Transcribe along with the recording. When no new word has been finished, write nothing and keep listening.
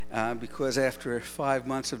because after 5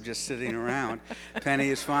 months of just sitting around, Penny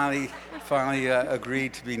has finally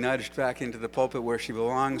agreed to be nudged back into the pulpit where she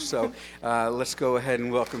belongs. So let's go ahead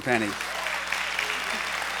and welcome Penny.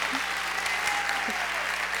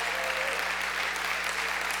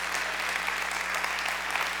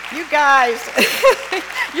 You guys,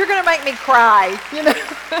 you're going to make me cry, you know.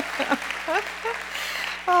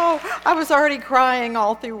 Oh, I was already crying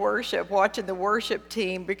all through worship, watching the worship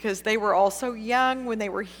team, because they were all so young when they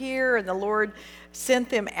were here, and the Lord sent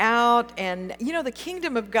them out. And, you know, the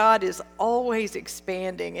kingdom of God is always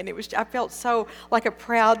expanding. And I felt so like a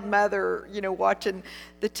proud mother, you know, watching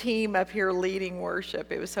the team up here leading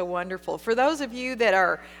worship. It was so wonderful. For those of you that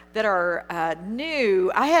are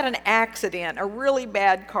new, I had an accident, a really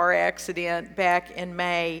bad car accident back in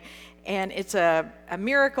May. And it's a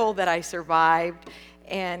miracle that I survived.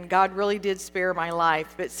 And God really did spare my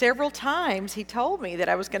life. But several times he told me that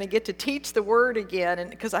I was going to get to teach the word again, and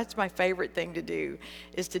because that's my favorite thing to do,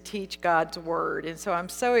 is to teach God's word. And so I'm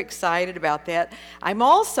so excited about that. I'm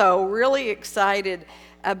also really excited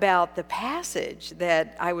about the passage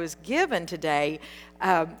that I was given today.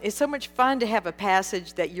 It's so much fun to have a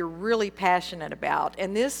passage that you're really passionate about.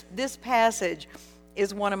 And this passage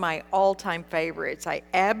is one of my all-time favorites. I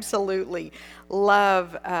absolutely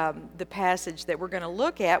love the passage that we're going to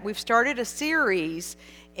look at. We've started a series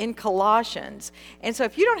in Colossians. And so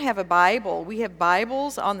if you don't have a Bible, we have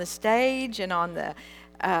Bibles on the stage and on the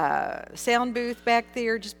sound booth back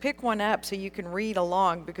there. Just pick one up so you can read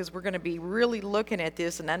along, because we're going to be really looking at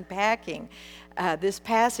this and unpacking this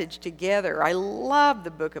passage together. I love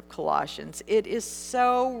the book of Colossians. It is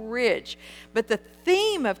so rich. But the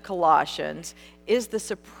theme of Colossians is the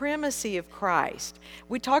supremacy of Christ.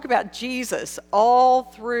 We talk about Jesus all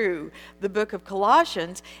through the book of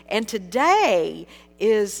Colossians, and today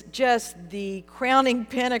is just the crowning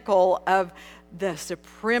pinnacle of the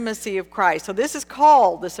supremacy of Christ. So this is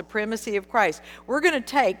called the supremacy of Christ. We're going to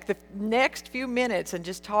take the next few minutes and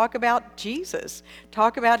just talk about Jesus.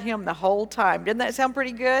 Talk about him the whole time. Doesn't that sound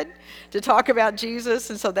pretty good? To talk about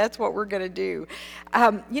Jesus? And so that's what we're going to do.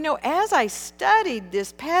 You know, as I studied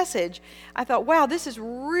this passage, I thought, wow, this is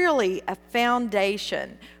really a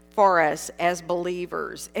foundation for us as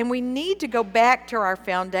believers. And we need to go back to our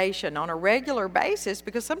foundation on a regular basis,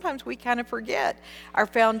 because sometimes we kind of forget our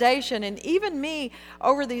foundation. And even me,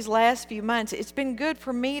 over these last few months, it's been good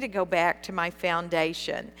for me to go back to my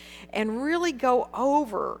foundation and really go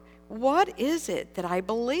over, what is it that I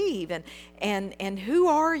believe? And who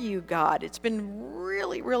are you, God? It's been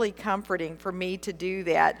really, really comforting for me to do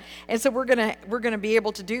that. And so we're gonna be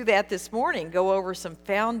able to do that this morning, go over some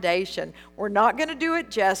foundation. We're not gonna do it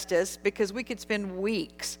justice, because we could spend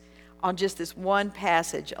weeks on just this one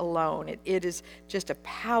passage alone. It is just a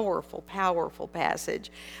powerful, powerful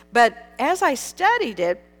passage. But as I studied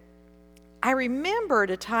it, I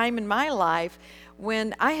remembered a time in my life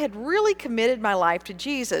when I had really committed my life to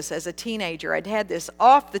Jesus as a teenager. I'd had this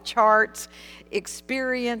off-the-charts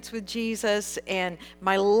experience with Jesus, and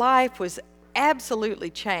my life was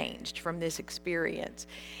absolutely changed from this experience.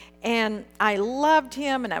 And I loved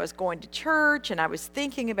him, and I was going to church, and I was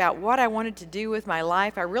thinking about what I wanted to do with my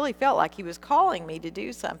life. I really felt like he was calling me to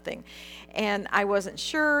do something. And I wasn't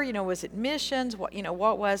sure, you know, was it missions? What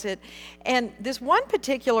was it? And this one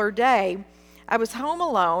particular day, I was home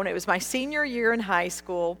alone. It was my senior year in high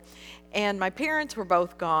school, and my parents were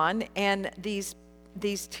both gone, and these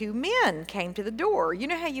two men came to the door. You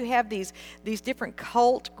know how you have these different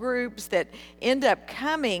cult groups that end up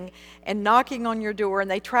coming and knocking on your door, and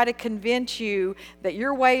they try to convince you that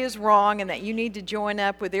your way is wrong and that you need to join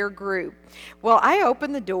up with their group. Well, I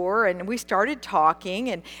opened the door, and we started talking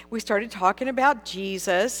about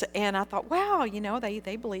Jesus, and I thought, wow, you know,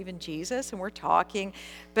 they believe in Jesus, and we're talking.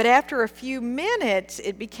 But after a few minutes,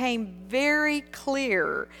 it became very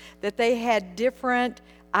clear that they had different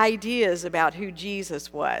ideas about who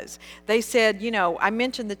Jesus was. They said, you know, I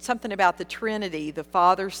mentioned something about the Trinity, the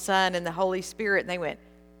Father, Son, and the Holy Spirit, and they went,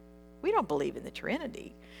 we don't believe in the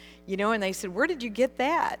Trinity. You know, and they said, where did you get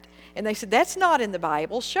that? And they said, that's not in the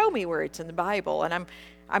Bible. Show me where it's in the Bible. And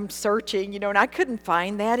I'm searching, you know, and I couldn't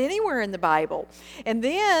find that anywhere in the Bible. And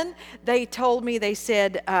then they told me, they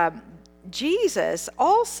said, Jesus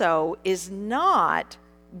also is not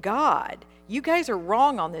God. You guys are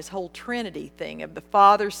wrong on this whole Trinity thing of the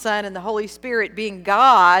Father, Son, and the Holy Spirit being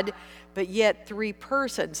God, but yet three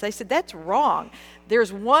persons. They said, that's wrong.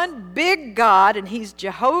 There's one big God, and he's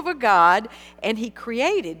Jehovah God, and he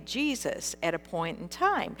created Jesus at a point in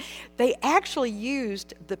time. They actually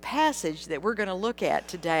used the passage that we're going to look at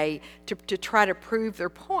today to try to prove their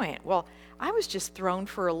point. Well, I was just thrown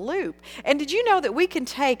for a loop. And did you know that we can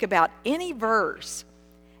take about any verse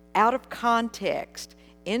out of context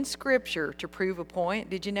in Scripture to prove a point.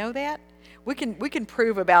 Did you know that? We can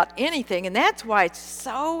prove about anything, and that's why it's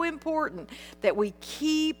so important that we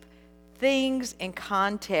keep things in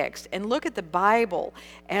context and look at the Bible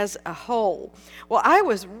as a whole. Well, I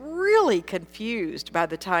was really confused by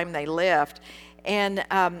the time they left, and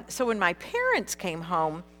so when my parents came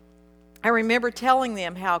home, I remember telling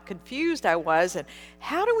them how confused I was and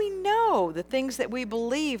how do we know the things that we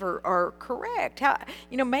believe are correct? How,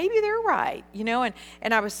 maybe they're right,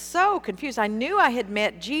 and I was so confused. I knew I had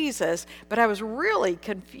met Jesus, but I was really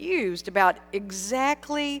confused about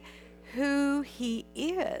exactly who he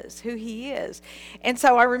is. And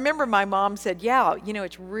so I remember my mom said, yeah,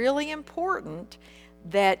 it's really important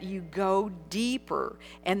that you go deeper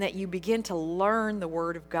and that you begin to learn the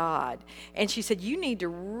Word of God. And she said, you need to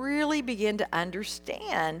really begin to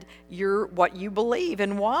understand what you believe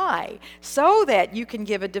and why, so that you can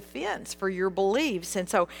give a defense for your beliefs. And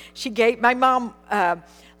so my mom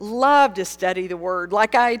loved to study the Word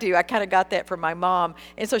like I do. I kind of got that from my mom.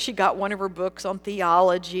 And so she got one of her books on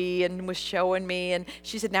theology and was showing me. And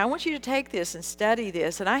she said, now I want you to take this and study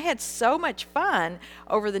this. And I had so much fun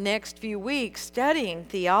over the next few weeks studying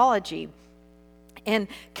theology and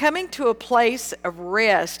coming to a place of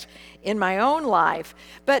rest in my own life.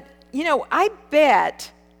 But, I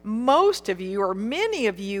bet most of you or many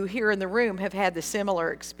of you here in the room have had the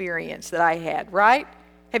similar experience that I had, right?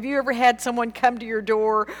 Have you ever had someone come to your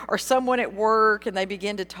door or someone at work and they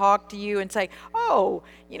begin to talk to you and say, oh,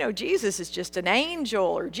 Jesus is just an angel,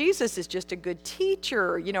 or Jesus is just a good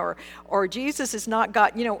teacher, or Jesus has not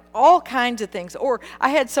got, all kinds of things. Or I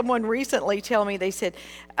had someone recently tell me, they said,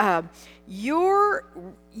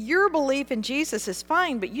 your belief in Jesus is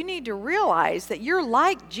fine, but you need to realize that you're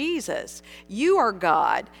like Jesus. You are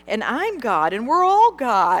God, and I'm God, and we're all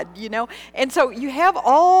God, And so you have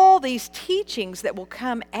all these teachings that will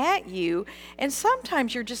come at you, and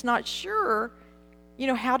sometimes you're just not sure,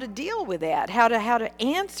 how to deal with that, how to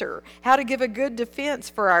answer, how to give a good defense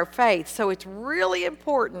for our faith. So it's really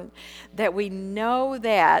important that we know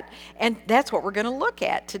that, and that's what we're going to look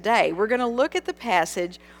at today. We're going to look at the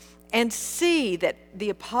passage and see that the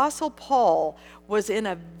Apostle Paul was in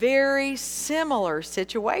a very similar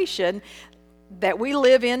situation that we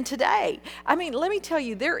live in today. I mean, let me tell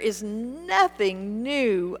you, there is nothing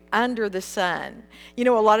new under the sun. A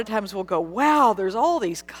lot of times we'll go, wow, there's all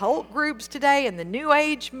these cult groups today and the New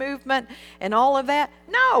Age movement and all of that.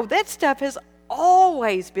 No, that stuff has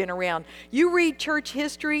always been around. You read church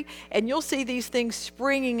history and you'll see these things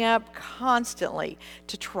springing up constantly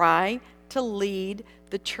to try to lead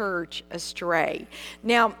the church astray.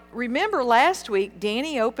 Now, remember last week,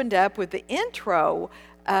 Danny opened up with the intro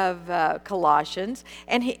of Colossians,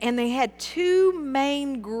 and they had two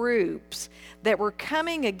main groups that were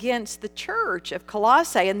coming against the church of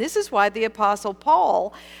Colossae, and this is why the Apostle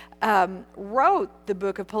Paul wrote the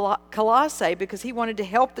book of Colossae, because he wanted to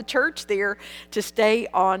help the church there to stay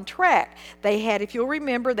on track. They had, if you'll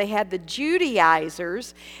remember, they had the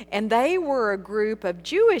Judaizers, and they were a group of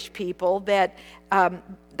Jewish people that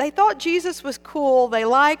they thought Jesus was cool, they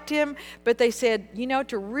liked him, but they said,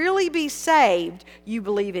 to really be saved, you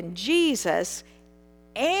believe in Jesus,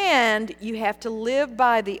 and you have to live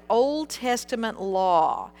by the Old Testament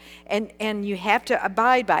law, and you have to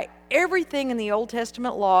abide by everything in the Old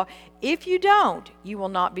Testament law. If you don't, you will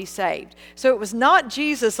not be saved. So it was not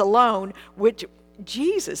Jesus alone, which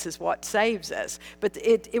Jesus is what saves us, but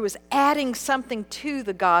it was adding something to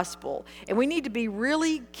the gospel. And we need to be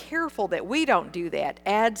really careful that we don't do that,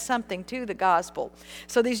 add something to the gospel.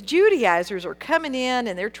 So these Judaizers are coming in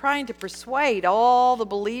and they're trying to persuade all the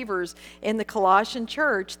believers in the Colossian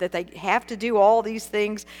church that they have to do all these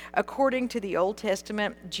things according to the Old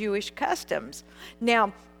Testament Jewish customs.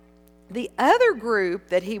 Now, the other group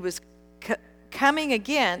that he was coming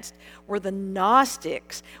against were the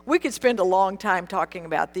Gnostics. We could spend a long time talking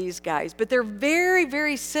about these guys, but they're very,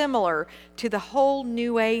 very similar to the whole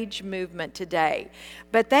New Age movement today.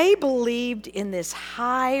 But they believed in this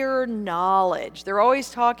higher knowledge. They're always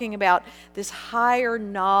talking about this higher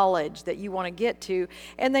knowledge that you want to get to.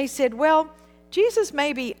 And they said, well, Jesus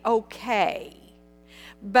may be okay,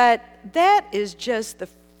 but that is just the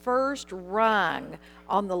first rung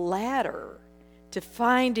on the ladder to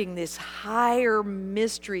finding this higher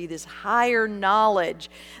mystery, this higher knowledge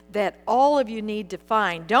that all of you need to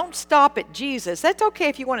find. Don't stop at Jesus. That's okay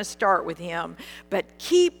if you want to start with him, but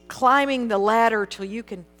keep climbing the ladder till you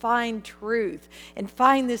can find truth and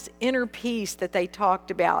find this inner peace that they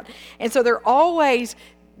talked about. And so they're always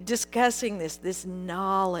discussing this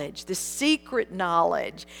knowledge, this secret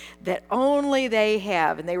knowledge that only they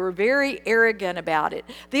have, and they were very arrogant about it.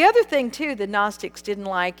 The other thing, too, the Gnostics didn't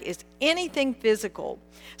like is anything physical.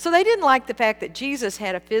 So they didn't like the fact that Jesus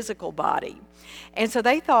had a physical body. And so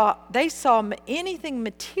they saw anything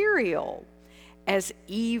material as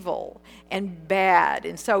evil and bad.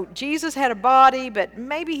 And so Jesus had a body, but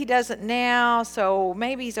maybe he doesn't now, so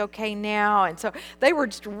maybe he's okay now. And so they were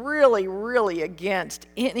just really, really against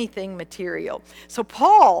anything material. So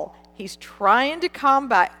Paul, he's trying to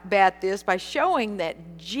combat this by showing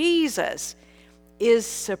that Jesus is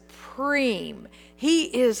supreme. He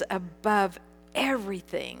is above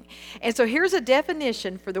everything. And so here's a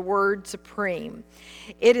definition for the word supreme.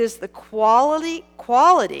 It is the quality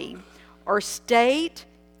or state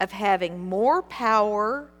of having more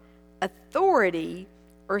power, authority,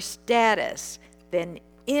 or status than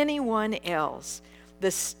anyone else.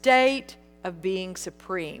 The state of being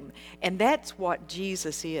supreme. And that's what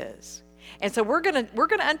Jesus is. And so we're gonna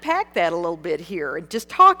unpack that a little bit here and just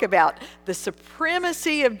talk about the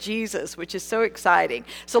supremacy of Jesus, which is so exciting.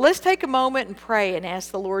 So let's take a moment and pray and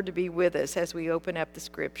ask the Lord to be with us as we open up the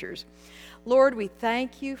scriptures. Lord, we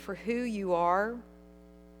thank you for who you are.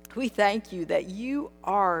 We thank you that you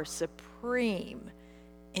are supreme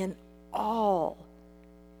in all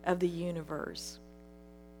of the universe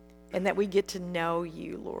and that we get to know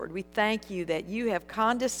you, Lord. We thank you that you have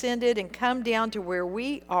condescended and come down to where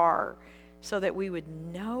we are so that we would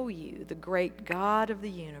know you, the great God of the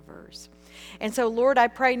universe. And so, Lord, I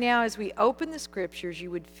pray now as we open the scriptures,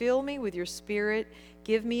 you would fill me with your Spirit,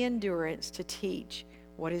 give me endurance to teach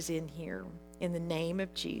what is in here. In the name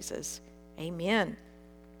of Jesus, amen.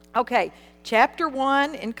 Okay, chapter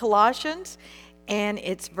 1 in Colossians, and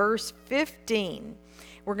it's verse 15.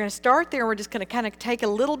 We're going to start there, and we're just going to kind of take a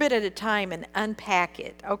little bit at a time and unpack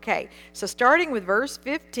it. Okay, so starting with verse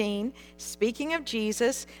 15, speaking of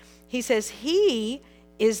Jesus, he says, He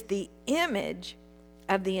is the image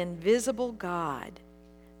of the invisible God,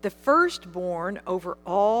 the firstborn over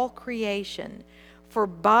all creation. For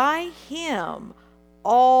by Him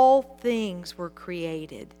all things were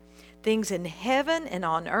created, things in heaven and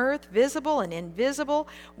on earth, visible and invisible,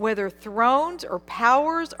 whether thrones or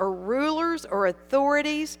powers or rulers or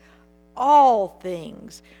authorities, all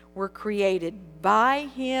things were created by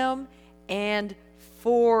Him and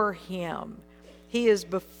for Him. He is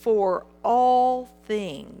before all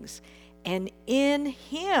things, and in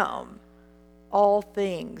Him all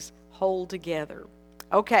things hold together.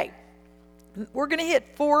 Okay, we're going to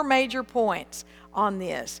hit 4 major points on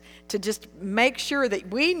this to just make sure that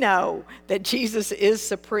we know that Jesus is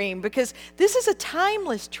supreme, because this is a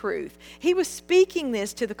timeless truth. He was speaking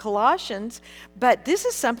this to the Colossians, but this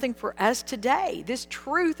is something for us today. This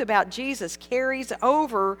truth about Jesus carries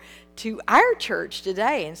over to our church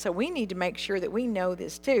today, and so we need to make sure that we know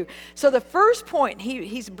this too. So the first point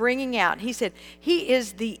he's bringing out, he said, He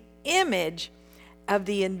is the image of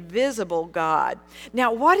the invisible God.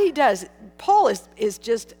 Now, what he does, Paul is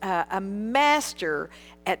just a master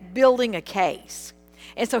at building a case.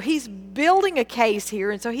 And so he's building a case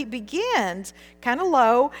here, and so he begins kind of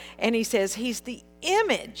low, and he says he's the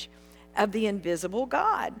image of the invisible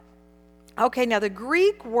God. Okay, now the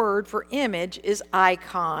Greek word for image is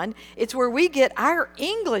icon. It's where we get our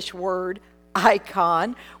English word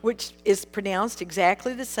icon, which is pronounced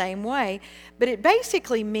exactly the same way, but it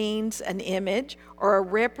basically means an image or a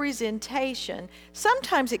representation.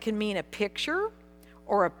 Sometimes it can mean a picture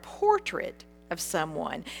or a portrait of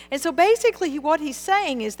someone. And so basically what he's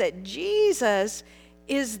saying is that Jesus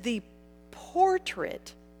is the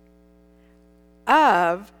portrait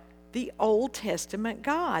of the Old Testament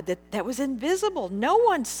God that was invisible. No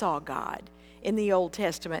one saw God in the Old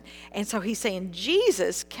Testament. And so he's saying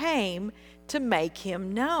Jesus came to make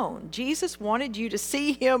him known. Jesus wanted you to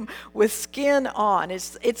see him with skin on.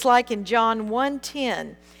 It's like in John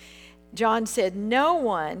 1:10. John said, "No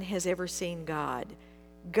one has ever seen God.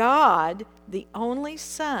 God, the only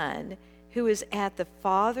Son, who is at the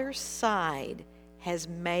Father's side, has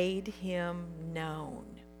made him known."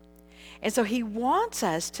 And so he wants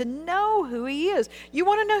us to know who he is. You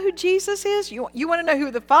want to know who Jesus is? You want to know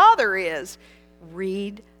who the Father is?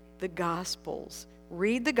 Read the Gospels.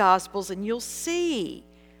 Read the Gospels and you'll see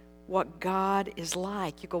what God is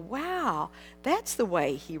like. You go, wow, that's the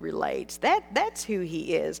way he relates. That's who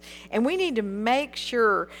he is. And we need to make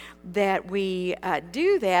sure that we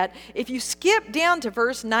do that. If you skip down to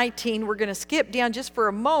verse 19, we're going to skip down just for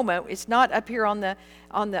a moment. It's not up here on the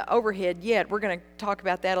overhead yet. We're going to talk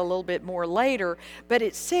about that a little bit more later. But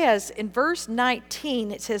it says in verse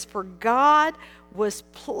 19, it says, "For God was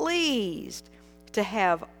pleased to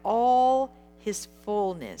have all his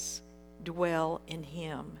fullness dwell in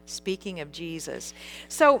him. Speaking of Jesus.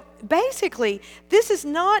 So basically, this is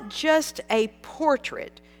not just a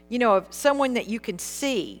portrait, of someone that you can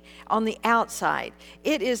see on the outside.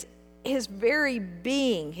 It is his very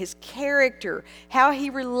being, his character, how he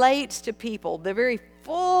relates to people, the very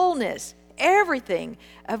fullness, everything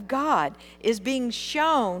of God is being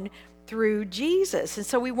shown through Jesus. And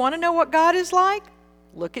so we want to know what God is like?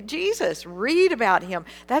 Look at Jesus. Read about him.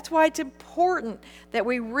 That's why it's important that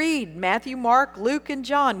we read Matthew, Mark, Luke, and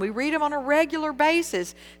John. We read them on a regular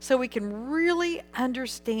basis so we can really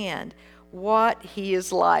understand what he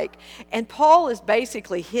is like. And Paul is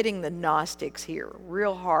basically hitting the Gnostics here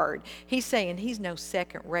real hard. He's saying he's no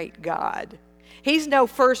second-rate God. He's no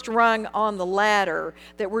first rung on the ladder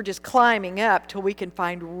that we're just climbing up till we can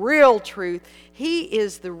find real truth. He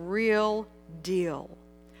is the real deal.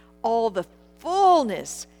 All the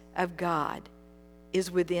fullness of God is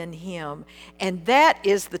within him, and that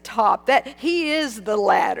is the top. That he is the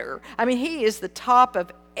ladder. I mean, he is the top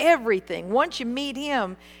of everything. Once you meet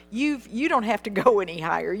him, you don't have to go any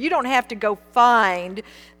higher. You don't have to go find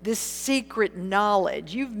this secret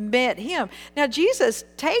knowledge. You've met him. Now, Jesus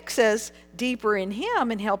takes us deeper in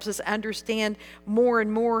him and helps us understand more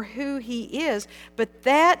and more who he is. But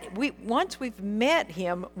once we've met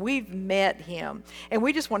him, we've met him. And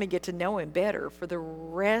we just want to get to know him better for the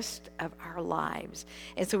rest of our lives.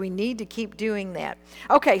 And so we need to keep doing that.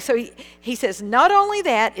 Okay, so he says, not only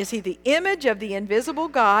that is he the image of the invisible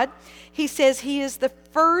God, he says he is the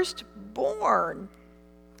firstborn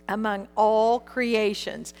among all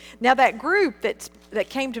creations. Now that group that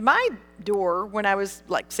came to my door when I was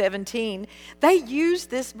like 17, they used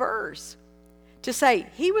this verse to say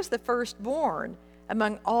he was the firstborn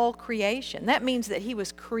among all creation. That means that he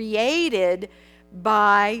was created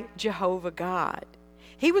by Jehovah God.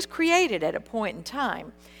 He was created at a point in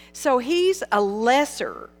time. So he's a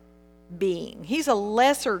lesser being. He's a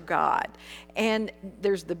lesser God. And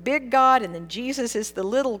there's the big God, and then Jesus is the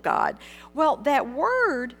little God. Well, that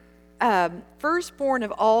word, firstborn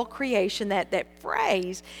of all creation, that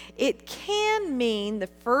phrase, it can mean the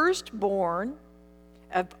firstborn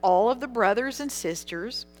of all of the brothers and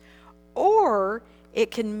sisters, or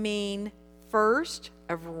it can mean first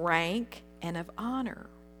of rank and of honor.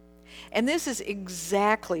 And this is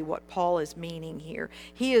exactly what Paul is meaning here.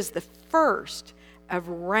 He is the first of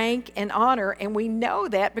rank and honor, and we know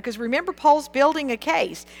that because remember, Paul's building a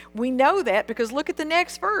case. We know that because look at the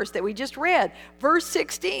next verse that we just read. Verse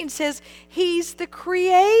 16 says he's the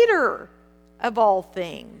creator of all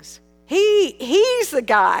things. He's the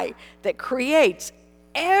guy that creates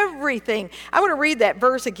everything. I want to read that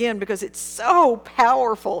verse again because it's so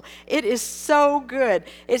powerful. It is so good.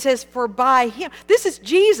 It says, for by him, this is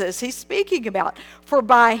Jesus he's speaking about, for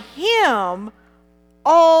by him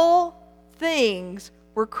all things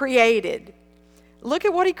were created. Look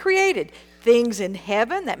at what he created. Things in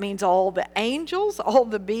heaven, that means all the angels, all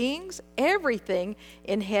the beings, everything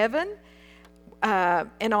in heaven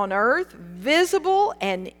and on earth, visible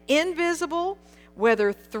and invisible,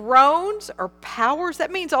 whether thrones or powers,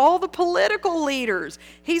 that means all the political leaders.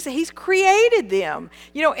 He's created them.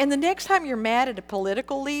 And the next time you're mad at a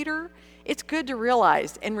political leader, it's good to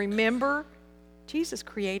realize and remember Jesus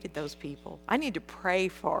created those people. I need to pray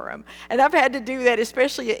for them. And I've had to do that,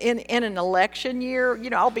 especially in an election year.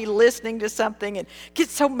 I'll be listening to something and get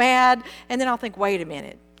so mad, and then I'll think, wait a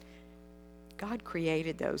minute. God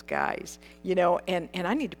created those guys, and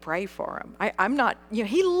I need to pray for them. I'm not,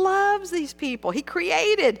 he loves these people. He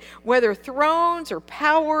created, whether thrones or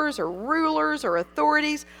powers or rulers or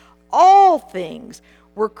authorities, all things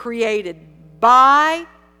were created by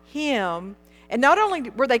him. And not only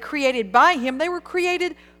were they created by him, they were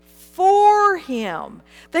created for him.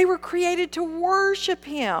 They were created to worship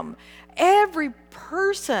him. Every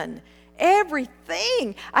person,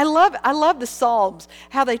 everything. I love the Psalms,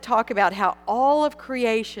 how they talk about how all of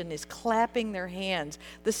creation is clapping their hands.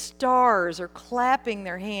 The stars are clapping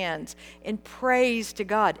their hands in praise to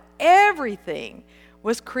God. Everything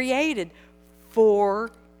was created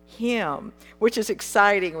for him, which is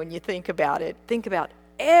exciting when you think about it. Think about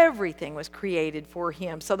everything was created for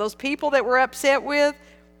him. So those people that we're upset with,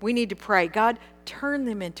 we need to pray, God, turn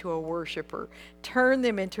them into a worshiper. Turn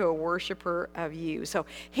them into a worshiper of you. So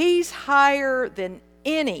he's higher than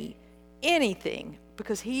anything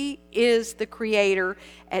because he is the creator.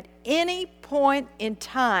 At any point in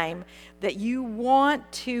time that you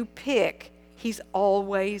want to pick, he's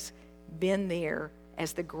always been there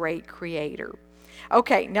as the great creator.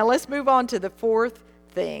 Okay, now let's move on to the fourth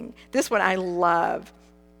thing. This one I love.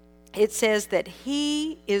 It says that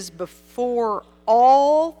he is before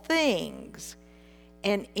all things,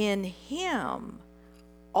 And in him,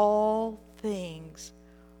 all things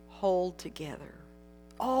hold together.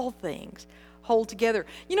 All things hold together.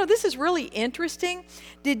 You know, this is really interesting.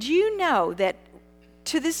 Did you know that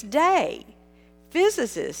to this day,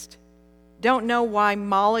 physicists don't know why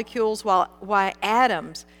molecules, why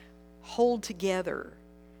atoms hold together?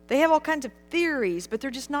 They have all kinds of theories, but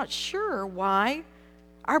they're just not sure why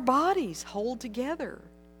our bodies hold together.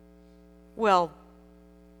 Well,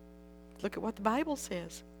 look at what the Bible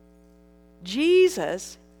says.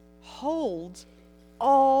 Jesus holds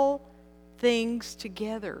all things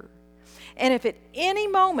together. And if at any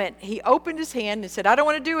moment he opened his hand and said, I don't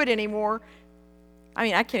want to do it anymore, I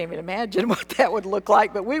mean, I can't even imagine what that would look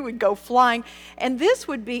like, but we would go flying. And this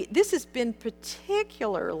has been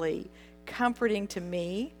particularly comforting to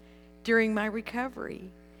me during my recovery,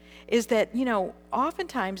 is that, you know,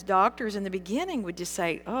 oftentimes doctors in the beginning would just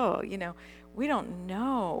say, oh, you know, we don't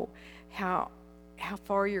know how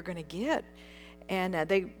far you're going to get. And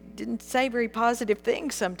they didn't say very positive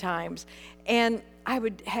things sometimes. And I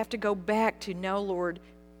would have to go back to, no, Lord,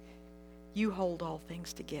 you hold all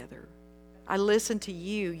things together. I listen to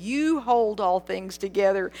you. You hold all things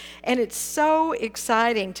together. And it's so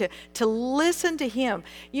exciting to listen to him.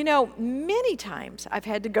 You know, many times I've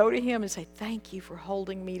had to go to him and say, thank you for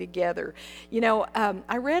holding me together. You know,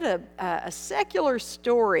 I read a secular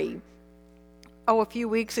story a few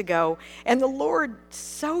weeks ago, and the Lord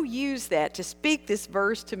so used that to speak this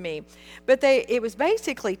verse to me. But it was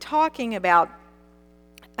basically talking about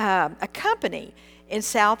a company in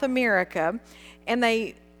South America, and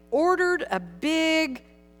they ordered a big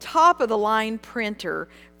top-of-the-line printer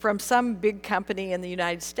from some big company in the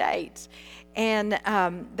United States. And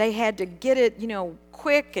they had to get it, you know,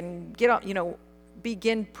 quick and get on, you know,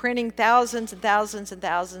 begin printing thousands and thousands and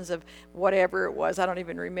thousands of whatever it was. I don't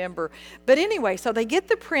even remember. But anyway, so they get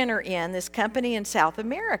the printer in, this company in South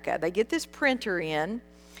America. They get this printer in.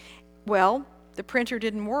 Well, the printer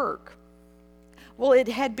didn't work. Well, it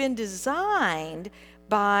had been designed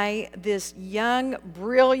by this young,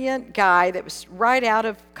 brilliant guy that was right out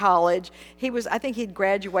of college. I think he'd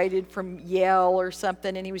graduated from Yale or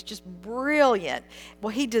something, and he was just brilliant.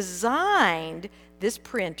 Well, he designed this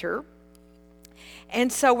printer.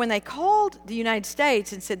 And so when they called the United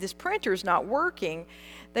States and said, this printer's not working,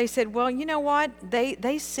 they said, well, you know what?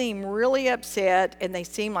 They seem really upset, and they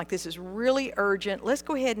seem like this is really urgent. Let's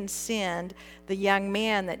go ahead and send the young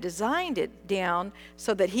man that designed it down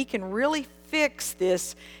so that he can really fix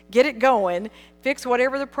this, get it going, fix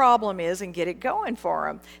whatever the problem is, and get it going for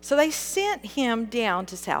him. So they sent him down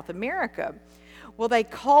to South America. Well, they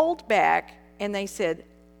called back, and they said,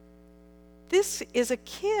 this is a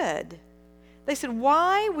kid. They said,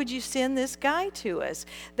 why would you send this guy to us?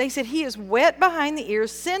 They said, he is wet behind the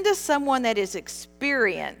ears. Send us someone that is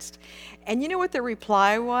experienced. And you know what the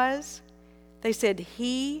reply was? They said,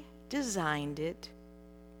 he designed it.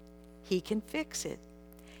 He can fix it.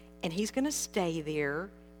 And he's going to stay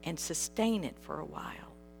there and sustain it for a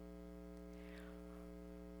while.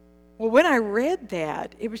 Well, when I read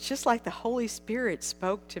that, it was just like the Holy Spirit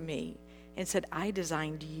spoke to me and said, I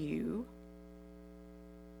designed you.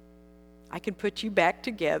 I can put you back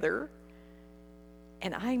together,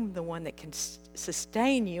 and I'm the one that can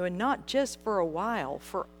sustain you, and not just for a while,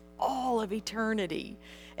 for all of eternity.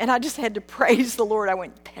 And I just had to praise the Lord. I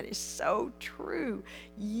went, that is so true.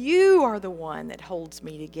 You are the one that holds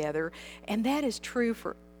me together, and that is true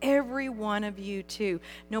for every one of you too.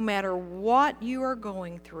 No matter what you are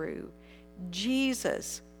going through,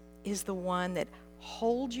 Jesus is the one that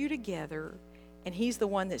holds you together, and he's the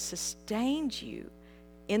one that sustains you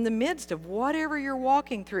in the midst of whatever you're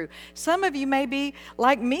walking through. Some of you may be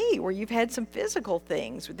like me, where you've had some physical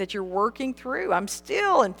things that you're working through. I'm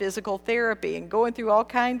still in physical therapy and going through all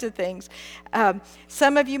kinds of things.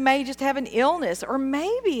 Some of you may just have an illness, or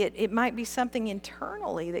maybe it might be something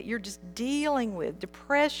internally that you're just dealing with,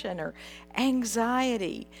 depression or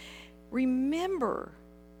anxiety. Remember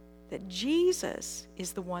that Jesus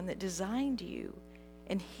is the one that designed you,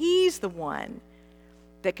 and he's the one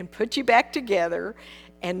that can put you back together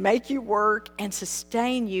and make you work and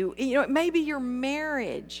sustain you. You know, it may be your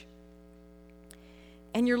marriage.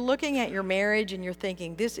 And you're looking at your marriage and you're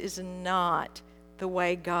thinking, this is not the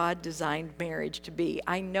way God designed marriage to be.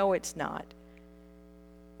 I know it's not.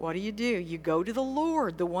 What do? You go to the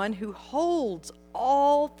Lord, the one who holds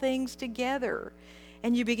all things together,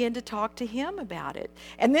 and you begin to talk to him about it.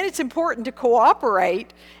 And then it's important to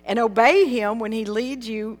cooperate and obey him when he leads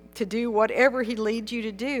you to do whatever he leads you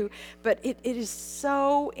to do. But it is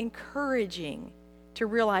so encouraging to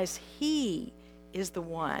realize he is the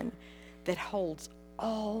one that holds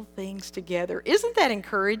all things together. Isn't that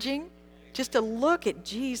encouraging? just to look at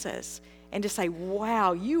Jesus and to say,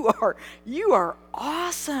 wow, you are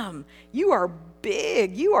awesome. You are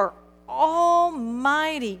big. You are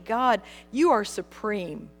almighty God. You are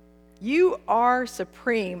supreme. You are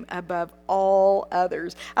supreme above all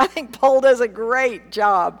others. I think Paul does a great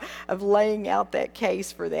job of laying out that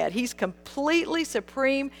case for that. He's completely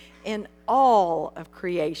supreme in all of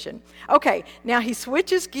creation. Okay, now he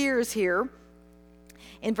switches gears here.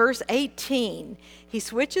 In verse 18, he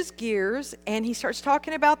switches gears and he starts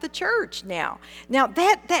talking about the church now. Now,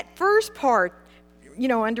 that first part,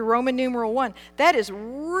 under Roman numeral 1, that is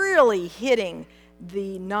really hitting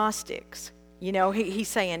the Gnostics. He's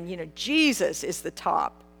saying, Jesus is the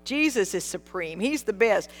top. Jesus is supreme. He's the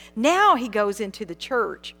best. Now he goes into the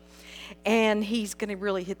church. And he's going to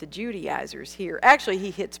really hit the Judaizers here. Actually,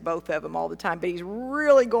 he hits both of them all the time, but he's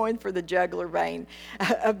really going for the jugular vein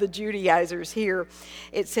of the Judaizers here.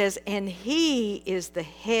 It says, and he is the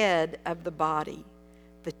head of the body,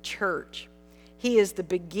 the church. He is the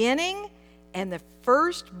beginning and the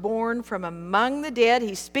firstborn from among the dead.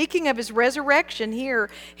 He's speaking of his resurrection here.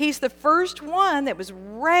 He's the first one that was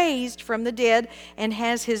raised from the dead and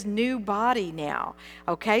has his new body now.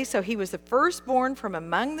 Okay, so he was the firstborn from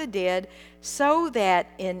among the dead so that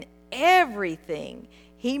in everything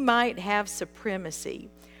he might have supremacy.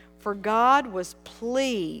 For God was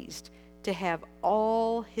pleased to have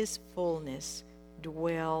all his fullness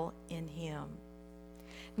dwell in him.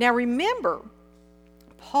 Now remember,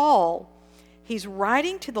 Paul, he's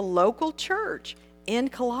writing to the local church in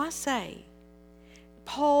Colossae.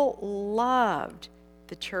 Paul loved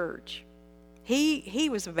the church. He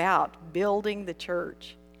was about building the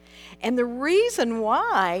church. And the reason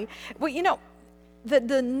why,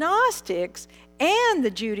 the Gnostics and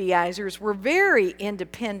the Judaizers were very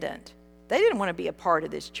independent. They didn't want to be a part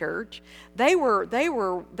of this church. They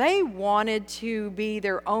wanted to be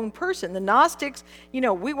their own person. The Gnostics,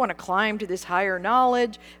 we want to climb to this higher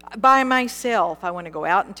knowledge by myself. I want to go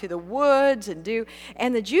out into the woods and do.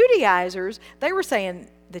 And the Judaizers, they were saying,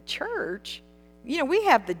 the church, we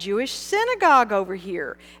have the Jewish synagogue over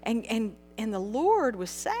here. And the Lord was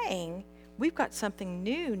saying, we've got something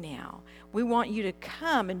new now. We want you to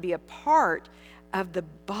come and be a part of the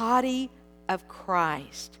body of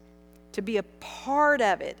Christ. To be a part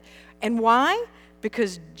of it. And why?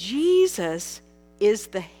 Because Jesus is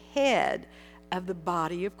the head of the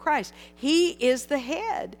body of Christ. He is the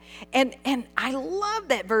head. And I love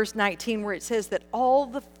that verse 19 where it says that all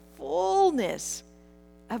the fullness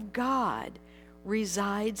of God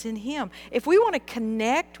resides in him. If we want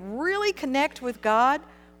to really connect with God,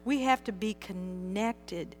 we have to be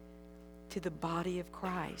connected to the body of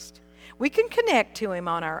Christ. We can connect to him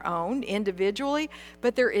on our own, individually,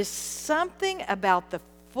 but there is something about the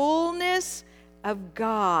fullness of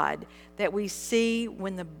God that we see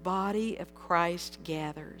when the body of Christ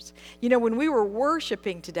gathers. When we were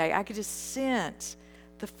worshiping today, I could just sense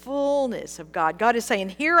the fullness of God. God is saying,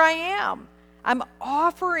 here I am. I'm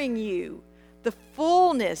offering you the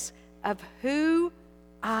fullness of who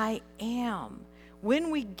I am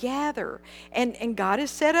when we gather. And God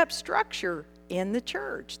has set up structure in the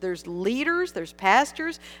church. There's leaders, there's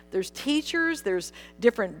pastors, there's teachers, there's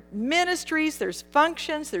different ministries, there's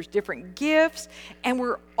functions, there's different gifts, and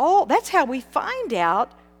that's how we find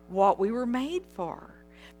out what we were made for,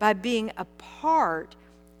 by being a part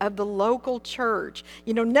of the local church.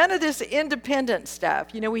 None of this independent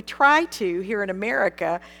stuff. We try to here in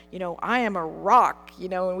America, I am a rock,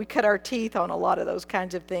 and we cut our teeth on a lot of those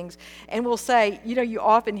kinds of things. And we'll say, you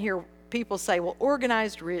often hear people say, well,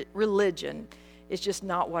 organized religion is just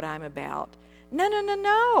not what I'm about.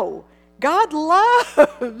 No. God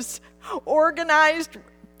loves organized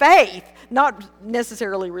faith, not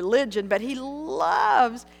necessarily religion, but he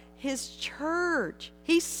loves his church.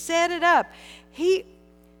 He set it up. He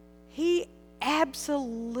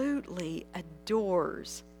absolutely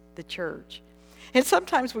adores the church. And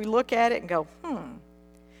sometimes we look at it and go,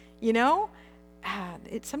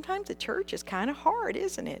 sometimes the church is kind of hard,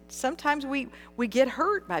 isn't it? Sometimes we get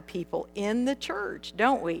hurt by people in the church,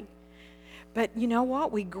 don't we? But you know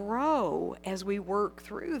what? We grow as we work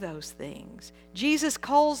through those things. Jesus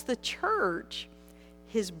calls the church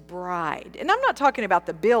his bride. And I'm not talking about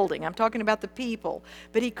the building, I'm talking about the people.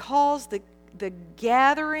 But he calls the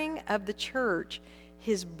gathering of the church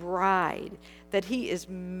his bride, that he is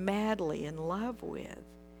madly in love with.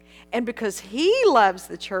 And because he loves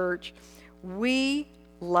the church, we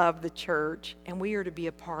love the church, and we are to be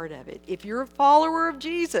a part of it. If you're a follower of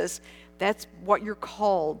Jesus, that's what you're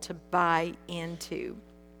called to buy into.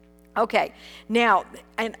 Okay, now,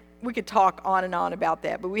 and we could talk on and on about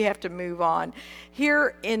that, but we have to move on.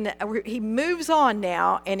 He moves on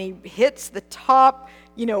now, and he hits the top,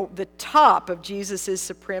 the top of Jesus'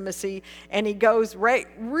 supremacy, and he goes right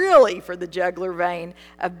really for the jugular vein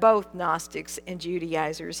of both Gnostics and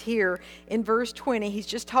Judaizers. Here in verse 20, he's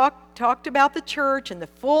just talked about the church, and the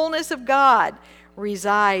fullness of God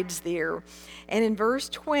resides there. And in verse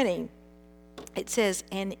 20, it says,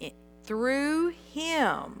 and through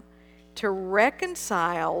him to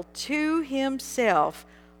reconcile to himself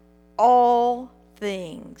all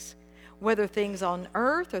things, whether things on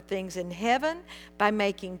earth or things in heaven, by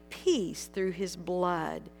making peace through his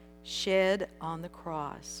blood shed on the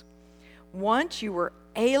cross. Once you were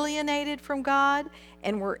alienated from God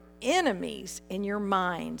and were enemies in your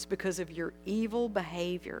minds because of your evil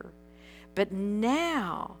behavior. But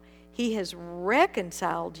now he has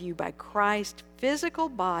reconciled you by Christ's physical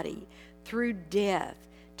body through death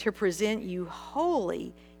to present you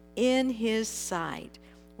holy in his sight,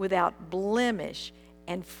 without blemish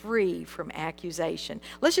and free from accusation.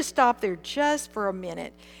 Let's just stop there just for a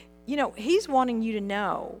minute. He's wanting you to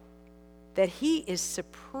know that he is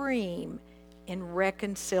supreme in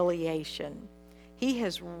reconciliation. He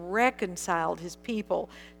has reconciled his people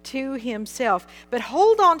to himself. But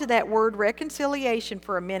hold on to that word reconciliation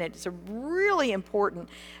for a minute. It's a really important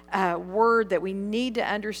word that we need to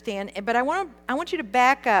understand. But I want you to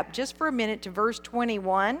back up just for a minute to verse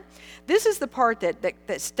 21. This is the part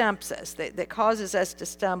that stumps us, that causes us to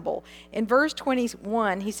stumble. In verse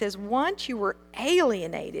 21, he says, once you were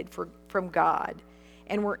alienated from God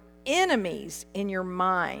and were enemies in your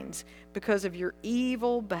minds because of your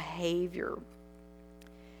evil behavior.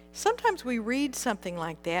 Sometimes we read something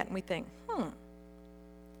like that and we think, I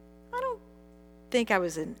don't think I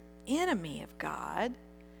was an enemy of God.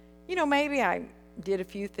 Maybe I did a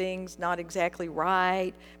few things not exactly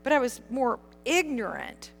right, but I was more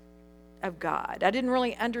ignorant of God. I didn't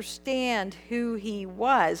really understand who he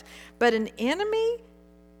was. But an enemy,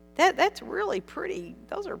 that's really pretty,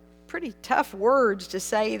 those are pretty tough words to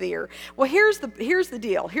say there. Well, here's the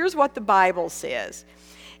deal. Here's what the Bible says.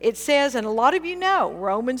 It says, and a lot of you know,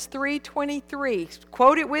 Romans 3:23.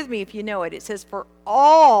 Quote it with me if you know it. It says, for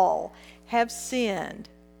all have sinned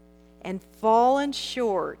and fallen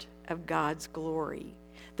short of God's glory.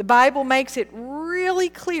 The Bible makes it really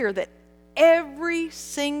clear that every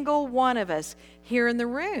single one of us here in the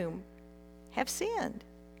room have sinned.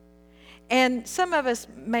 And some of us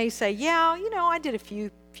may say, yeah, I did a few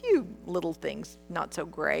little things not so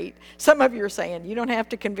great. Some of you are saying, you don't have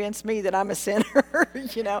to convince me that I'm a sinner,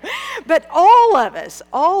 But all of us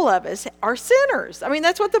are sinners. I mean,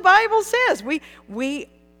 that's what the Bible says.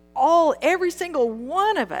 Every single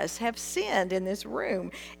one of us have sinned in this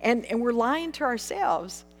room. And we're lying to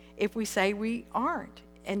ourselves if we say we aren't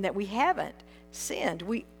and that we haven't sinned.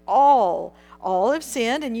 We all have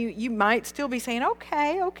sinned, and you might still be saying,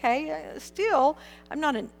 okay, still, I'm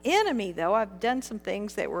not an enemy, though. I've done some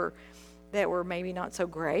things that were maybe not so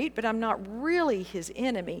great, but I'm not really his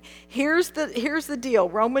enemy. Here's the deal.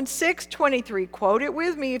 Romans 6:23, quote it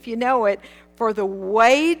with me if you know it. For the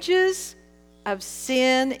wages of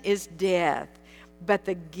sin is death, but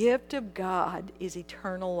the gift of God is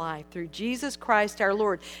eternal life through Jesus Christ our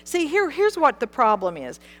Lord. See, here's what the problem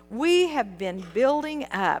is. We have been building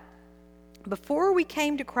up. Before we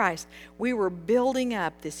came to Christ, we were building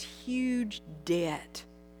up this huge debt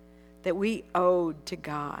that we owed to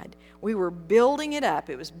God. We were building it up.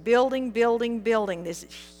 It was building this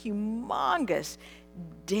humongous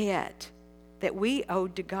debt that we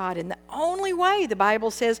owed to God. And the only way, the Bible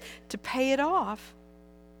says, to pay it off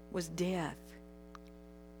was death.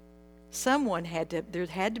 There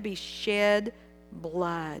had to be shed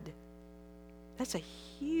blood. That's a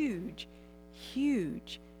huge,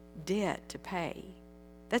 huge debt to pay.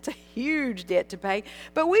 That's a huge debt to pay.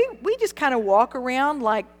 But we just kind of walk around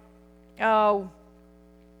like, I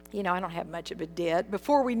don't have much of a debt.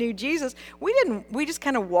 Before we knew Jesus, we just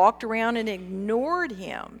kind of walked around and ignored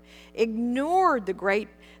him, ignored the great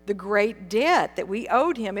debt that we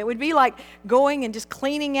owed him. It would be like going and just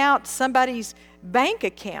cleaning out somebody's bank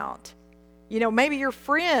account. Maybe your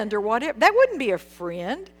friend or whatever. That wouldn't be a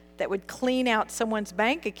friend that would clean out someone's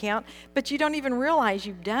bank account, but you don't even realize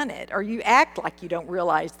you've done it, or you act like you don't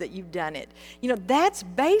realize that you've done it. That's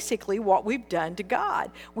basically what we've done to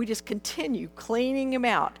God. We just continue cleaning him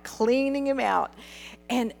out.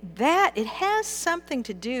 And it has something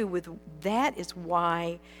to do with, that is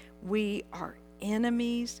why we are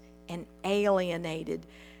enemies and alienated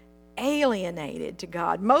to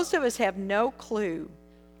God. Most of us have no clue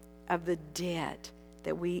of the debt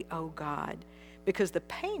that we owe God, because the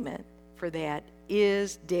payment for that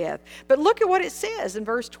is death. But look at what it says in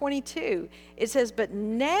verse 22. It says, but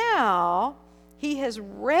now he has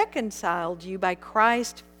reconciled you by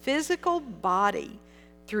Christ's physical body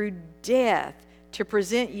through death to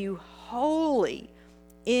present you holy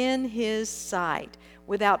in his sight,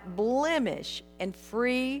 without blemish and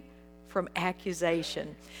free from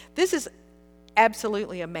accusation. This is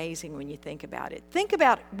absolutely amazing when you think about it. Think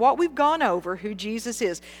about what we've gone over, who Jesus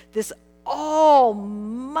is. This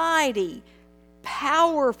almighty,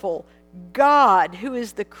 powerful God who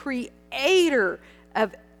is the creator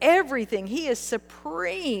of everything. He is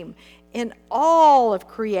supreme in all of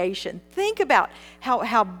creation. Think about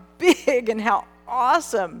how big and how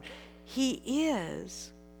awesome he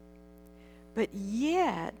is. But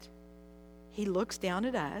yet, he looks down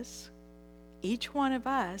at us, each one of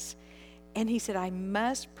us, and he said, I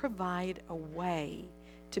must provide a way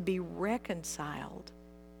to be reconciled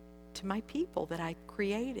to my people that I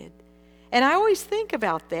created. And I always think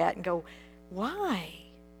about that and go, why?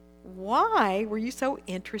 Why were you so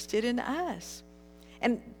interested in us?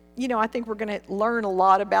 And, you know, I think we're going to learn a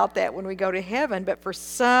lot about that when we go to heaven, but for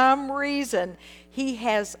some reason, he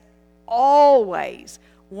has always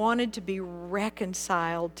wanted to be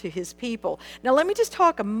reconciled to his people. Now, let me just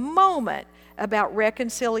talk a moment about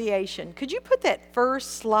reconciliation. Could you put that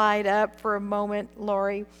first slide up for a moment,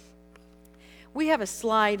 Lori? We have a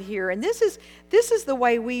slide here, and this is the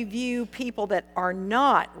way we view people that are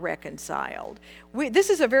not reconciled. This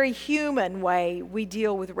is a very human way we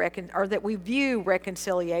deal with or that we view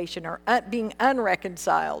reconciliation or being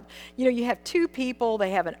unreconciled. You know, you have two people,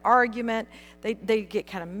 they have an argument, they get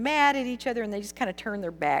kind of mad at each other, and they just kind of turn their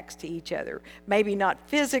backs to each other. Maybe not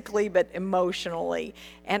physically, but emotionally.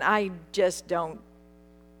 And I just don't,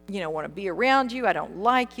 want to be around you. I don't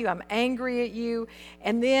like you. I'm angry at you.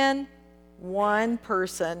 And then one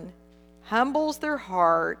person humbles their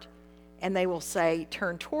heart, and they will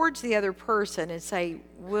turn towards the other person and say,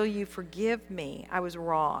 will you forgive me? I was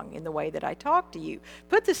wrong in the way that I talked to you.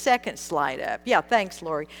 Put the second slide up. Yeah, thanks,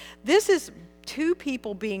 Lori. This is two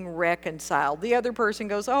people being reconciled. The other person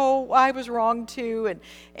goes, oh, I was wrong too,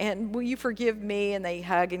 and will you forgive me? And they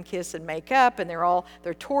hug and kiss and make up, and they're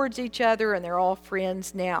towards each other, and they're all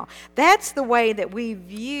friends now. That's the way that we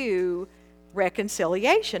view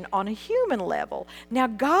reconciliation on a human level. Now,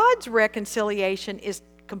 God's reconciliation is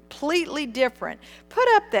completely different. Put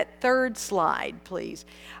up that third slide, please.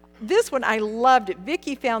 This one, I loved it.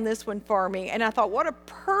 Vicki found this one for me, and I thought, what a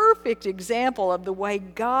perfect example of the way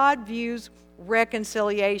God views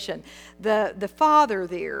reconciliation. The father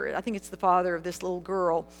there, I think it's the father of this little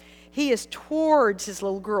girl, he is towards his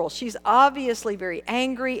little girl. She's obviously very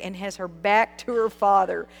angry and has her back to her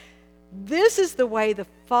father. This is the way the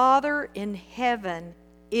Father in heaven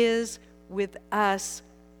is with us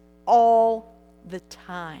all the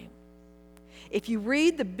time. If you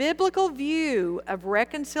read the biblical view of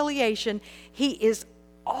reconciliation, he is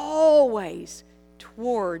always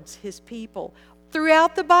towards his people.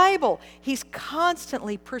 Throughout the Bible, he's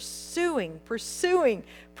constantly pursuing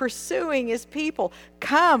his people.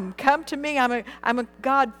 Come to me. I'm a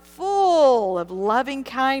God full of loving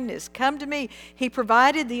kindness. Come to me. He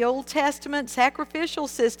provided the Old Testament sacrificial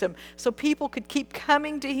system so people could keep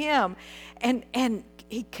coming to him. And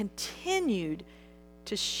he continued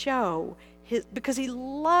to show because he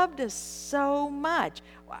loved us so much.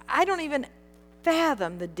 I don't even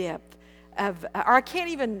fathom the depth or I can't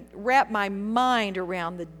even wrap my mind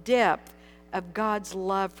around the depth of God's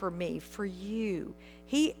love for me, for you.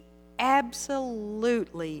 He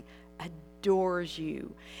absolutely adores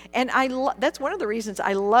you. And that's one of the reasons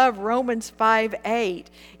I love Romans 5:8.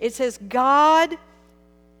 It says, God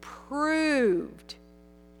proved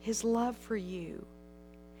his love for you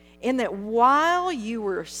in that while you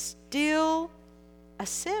were still a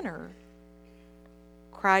sinner,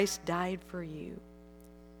 Christ died for you.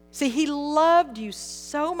 See, he loved you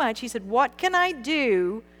so much. He said, what can I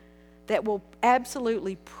do that will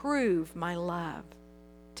absolutely prove my love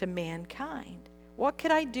to mankind? What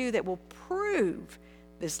could I do that will prove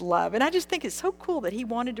this love? And I just think it's so cool that he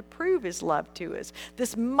wanted to prove his love to us.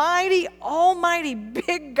 This mighty, almighty,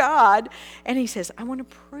 big God. And he says, I want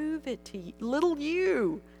to prove it to you, little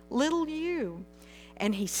you.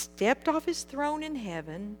 And he stepped off his throne in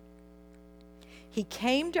heaven. He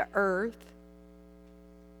came to earth.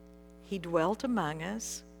 He dwelt among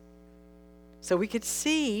us so we could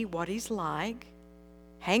see what he's like,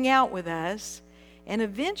 hang out with us, and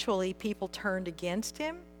eventually people turned against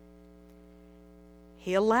him.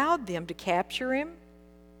 He allowed them to capture him,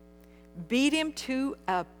 beat him to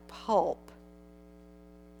a pulp,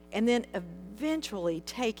 and then eventually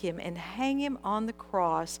take him and hang him on the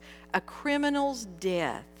cross, a criminal's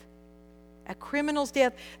death, a criminal's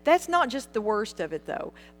death. That's not just the worst of it,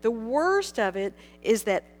 though. The worst of it is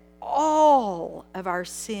that all of our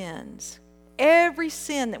sins, every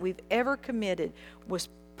sin that we've ever committed, was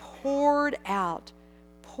poured out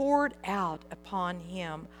upon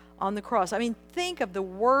him on the cross. I mean, think of the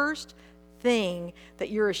worst thing that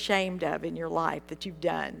you're ashamed of in your life that you've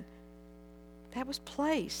done. That was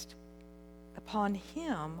placed upon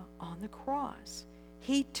him on the cross.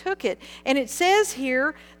 He took it. And it says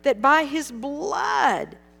here that by his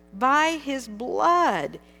blood,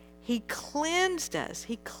 he cleansed us.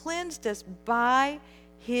 He cleansed us by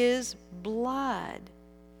his blood.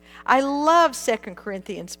 I love 2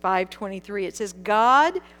 Corinthians 5:23. It says,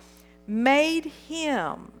 God made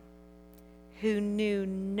him who knew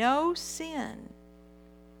no sin.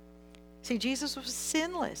 See, Jesus was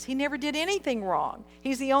sinless. He never did anything wrong.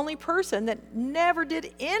 He's the only person that never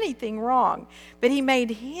did anything wrong. But he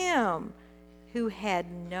made him who had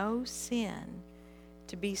no sin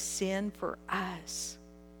to be sin for us,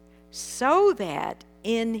 so that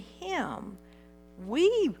in him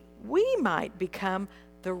we might become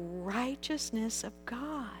the righteousness of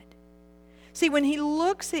God. See, when he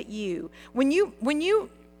looks at you, when you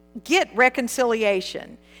get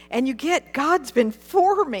reconciliation and you get, God's been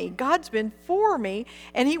for me,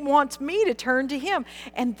 and he wants me to turn to him.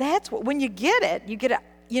 And that's what, when you get it,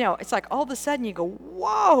 it's like all of a sudden you go,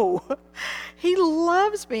 whoa, he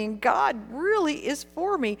loves me and God really is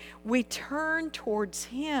for me. We turn towards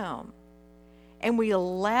him and we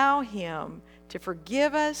allow him to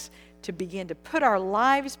forgive us, to begin to put our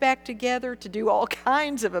lives back together, to do all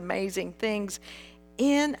kinds of amazing things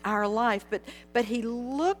in our life. But he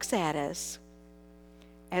looks at us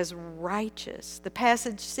as righteous. The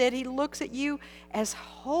passage said he looks at you as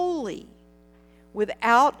holy,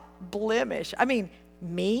 without blemish. I mean,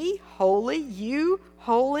 me holy, you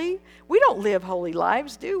holy. We don't live holy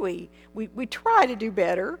lives, do we? We try to do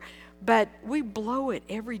better, but we blow it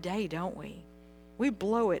every day, don't we? We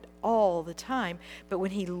blow it all the time. But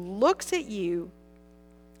when he looks at you,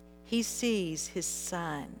 he sees his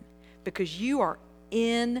son, because you are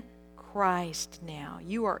in Christ now.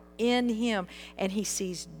 You are in him, and he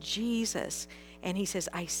sees Jesus, and he says,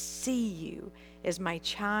 I see you as my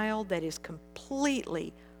child that is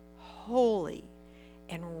completely holy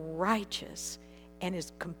and righteous and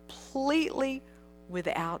is completely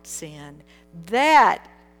without sin. That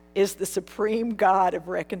is the supreme God of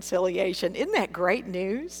reconciliation. Isn't that great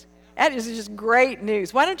news? That is just great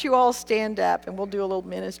news. Why don't you all stand up and we'll do a little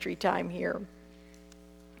ministry time here.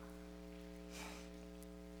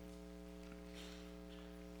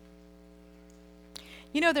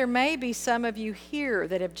 You know, there may be some of you here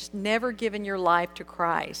that have just never given your life to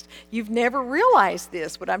Christ. You've never realized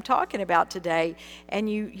this, what I'm talking about today,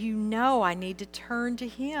 and you know I need to turn to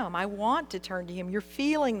him. I want to turn to him. You're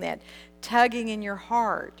feeling that tugging in your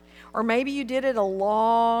heart. Or maybe you did it a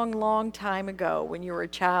long, long time ago when you were a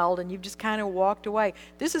child and you've just kind of walked away.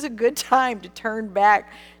 This is a good time to turn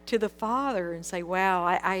back to the Father and say, wow,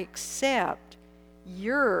 I accept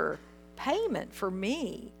your payment for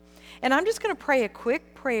me. And I'm just going to pray a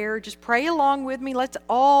quick prayer. Just pray along with me. Let's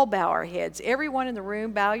all bow our heads. Everyone in the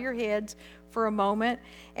room, bow your heads for a moment.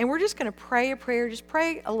 And we're just going to pray a prayer. Just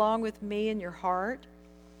pray along with me in your heart.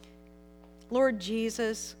 Lord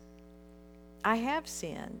Jesus, I have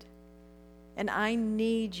sinned, and I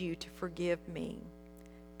need you to forgive me.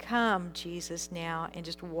 Come, Jesus, now and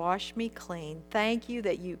just wash me clean. Thank you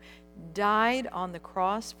that you died on the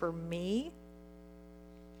cross for me,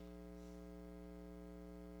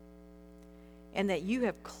 and that you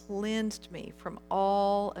have cleansed me from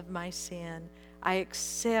all of my sin. I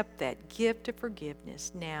accept that gift of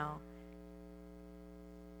forgiveness now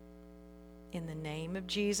in the name of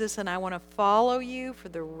Jesus, and I want to follow you for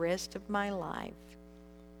the rest of my life.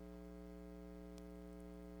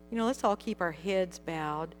 You know, let's all keep our heads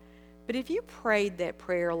bowed. But if you prayed that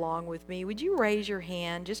prayer along with me, would you raise your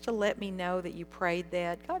hand just to let me know that you prayed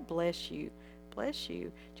that? God bless you. Bless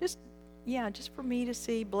you. Just for me to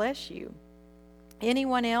see. Bless you.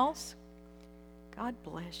 Anyone else? God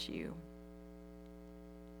bless you.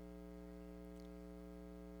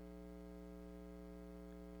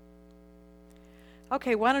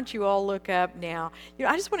 Okay, why don't you all look up now? You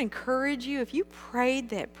know, I just want to encourage you, if you prayed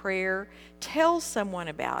that prayer, tell someone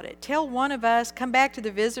about it. Tell one of us. Come back to the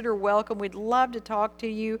visitor welcome. We'd love to talk to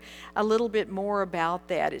you a little bit more about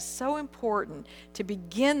that. It's so important to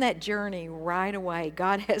begin that journey right away.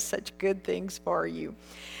 God has such good things for you.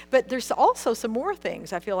 But there's also some more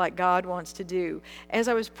things I feel like God wants to do. As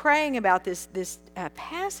I was praying about this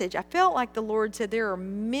passage, I felt like the Lord said there are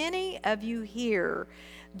many of you here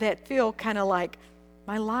that feel kind of like,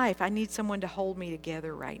 my life, I need someone to hold me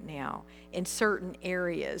together right now in certain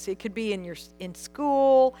areas. It could be in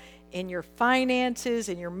school, in your finances,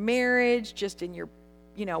 in your marriage, just in your,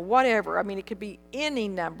 whatever. I mean, it could be any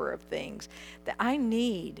number of things that I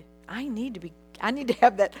need to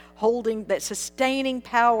have that holding, that sustaining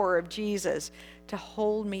power of Jesus to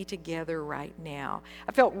hold me together right now.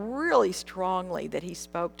 I felt really strongly that he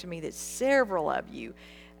spoke to me, that several of you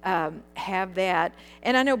have that.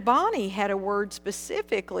 And I know Bonnie had a word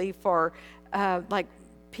specifically for like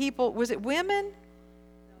people, was it women?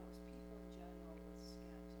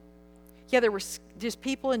 Yeah, there were just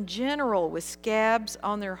people in general with scabs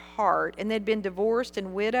on their heart, and they'd been divorced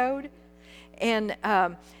and widowed. And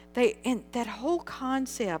and that whole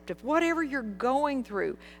concept of whatever you're going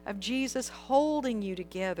through, of Jesus holding you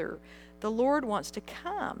together, the Lord wants to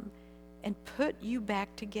come and put you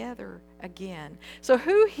back together again. So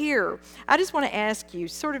who here, I just want to ask you,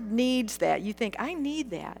 sort of needs that? You think, I need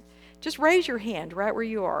that. Just raise your hand right where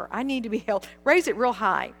you are. I need to be held. Raise it real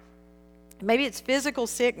high. Maybe it's physical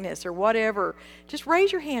sickness or whatever. Just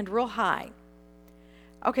raise your hand real high.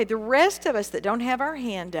 Okay, the rest of us that don't have our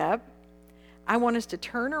hand up, I want us to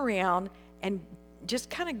turn around and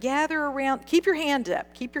just kind of gather around. Keep your hand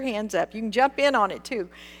up. Keep your hands up. You can jump in on it too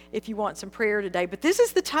if you want some prayer today. But this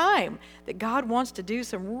is the time that God wants to do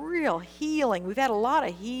some real healing. We've had a lot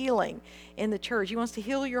of healing in the church. He wants to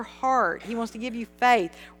heal your heart. He wants to give you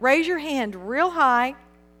faith. Raise your hand real high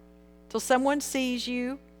till someone sees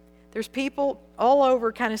you. There's people all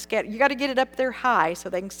over kind of scattered. You got to get it up there high so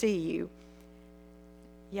they can see you.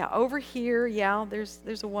 Yeah, over here. Yeah,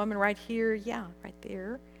 there's a woman right here. Yeah, right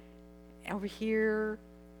there. Over here.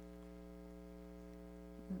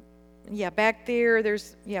 Yeah, back there.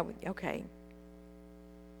 Yeah, okay.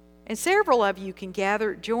 And several of you can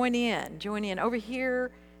join in. Over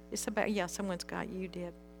here is somebody. Yeah, someone's got you,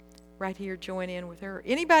 Deb. Right here, join in with her.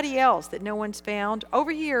 Anybody else that no one's found?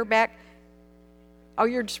 Over here, back. Oh,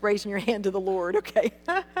 you're just raising your hand to the Lord. Okay.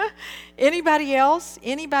 Anybody else?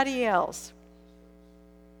 Anybody else?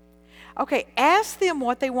 Okay, ask them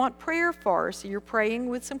what they want prayer for, so you're praying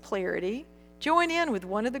with some clarity. Join in with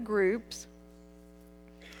one of the groups.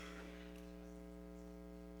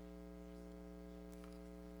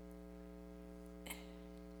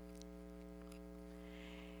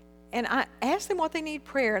 And I ask them what they need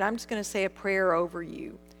prayer, and I'm just going to say a prayer over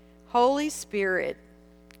you. Holy Spirit,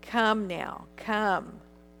 come now, come.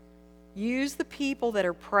 Use the people that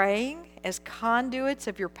are praying as conduits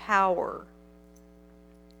of your power.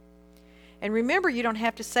 And remember, you don't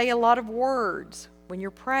have to say a lot of words when you're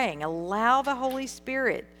praying. Allow the Holy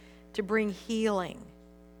Spirit to bring healing.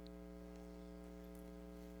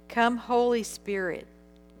 Come, Holy Spirit,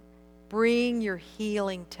 bring your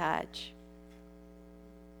healing touch.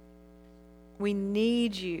 We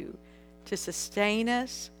need you to sustain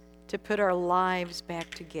us, to put our lives back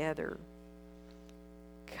together.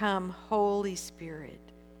 Come, Holy Spirit.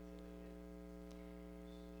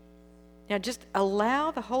 Now just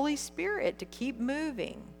allow the Holy Spirit to keep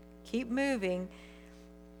moving. Keep moving.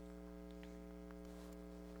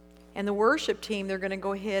 And the worship team, they're going to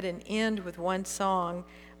go ahead and end with one song,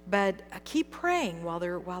 but keep praying while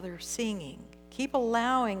they're singing. Keep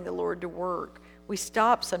allowing the Lord to work. We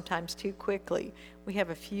stop sometimes too quickly. We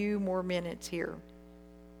have a few more minutes here.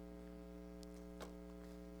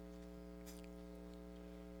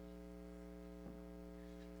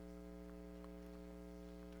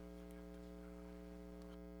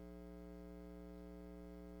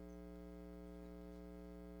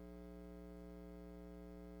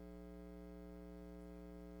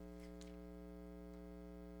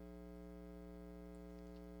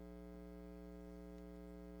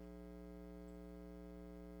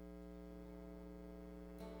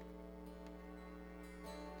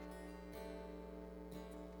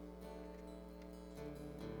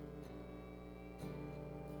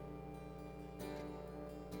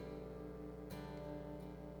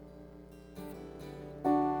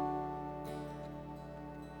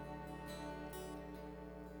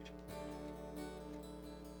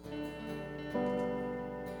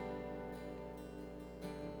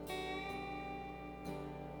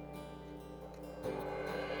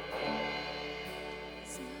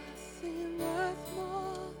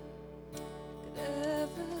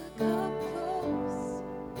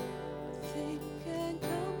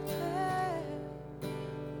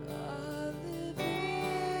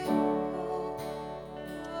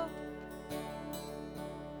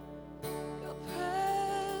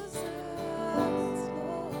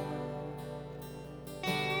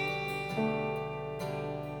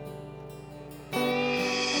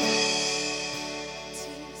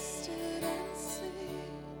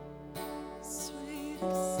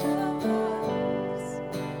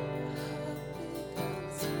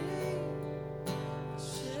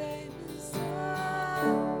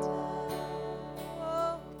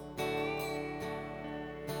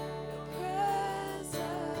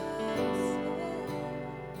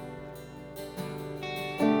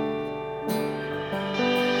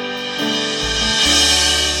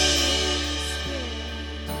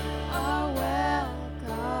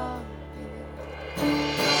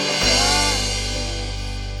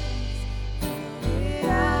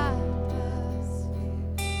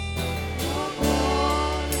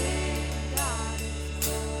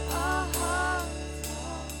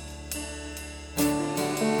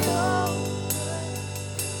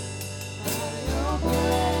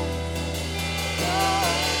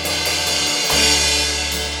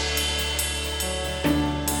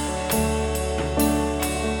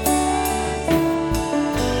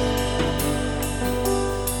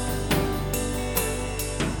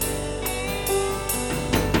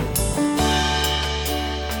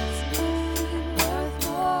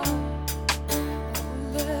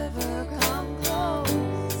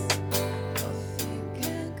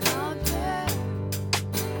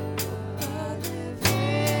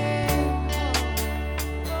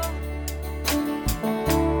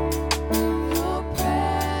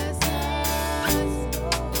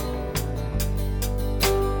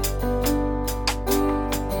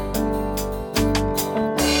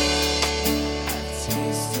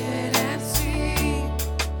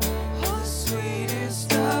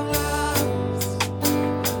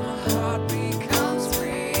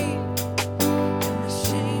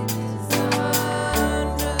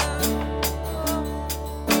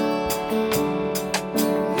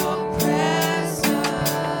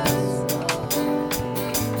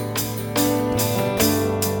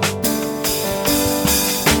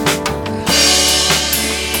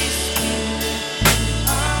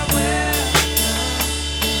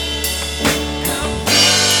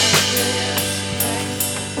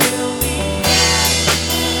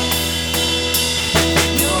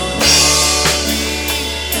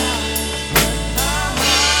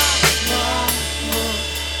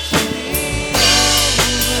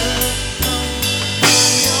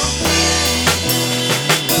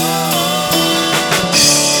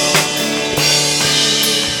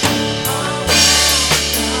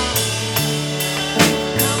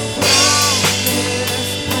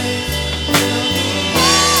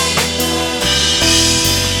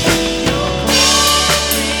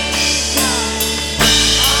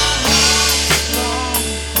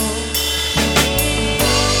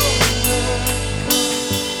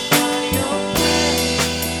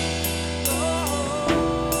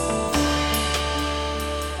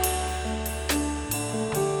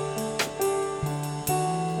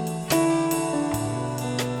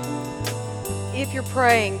 if you're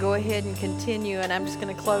praying, go ahead and continue, and I'm just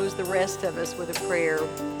going to close the rest of us with a prayer.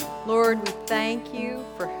 Lord, we thank you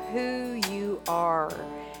for who you are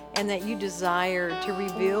and that you desire to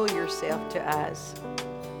reveal yourself to us.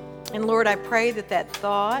 And Lord, I pray that that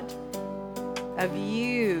thought of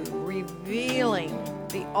you revealing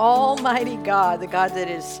the Almighty God, the God that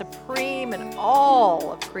is supreme in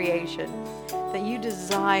all of creation, that you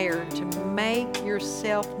desire to make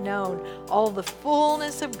yourself known, all the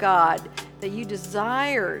fullness of God, that you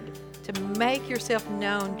desired to make yourself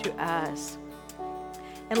known to us.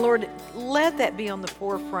 And Lord, let that be on the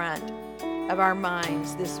forefront of our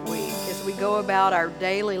minds this week as we go about our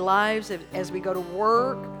daily lives, as we go to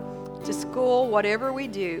work, to school, whatever we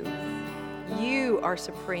do. You are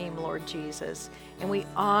supreme, Lord Jesus, and we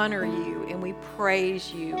honor you and we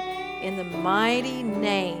praise you in the mighty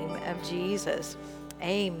name of Jesus.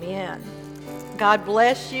 Amen. God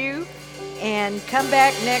bless you, and come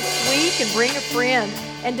back next week and bring a friend.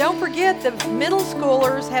 And don't forget, the middle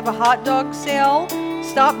schoolers have a hot dog sale.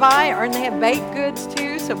 Stop by, and they have baked goods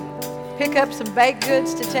too, so pick up some baked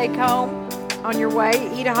goods to take home on your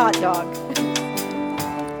way. Eat a hot dog.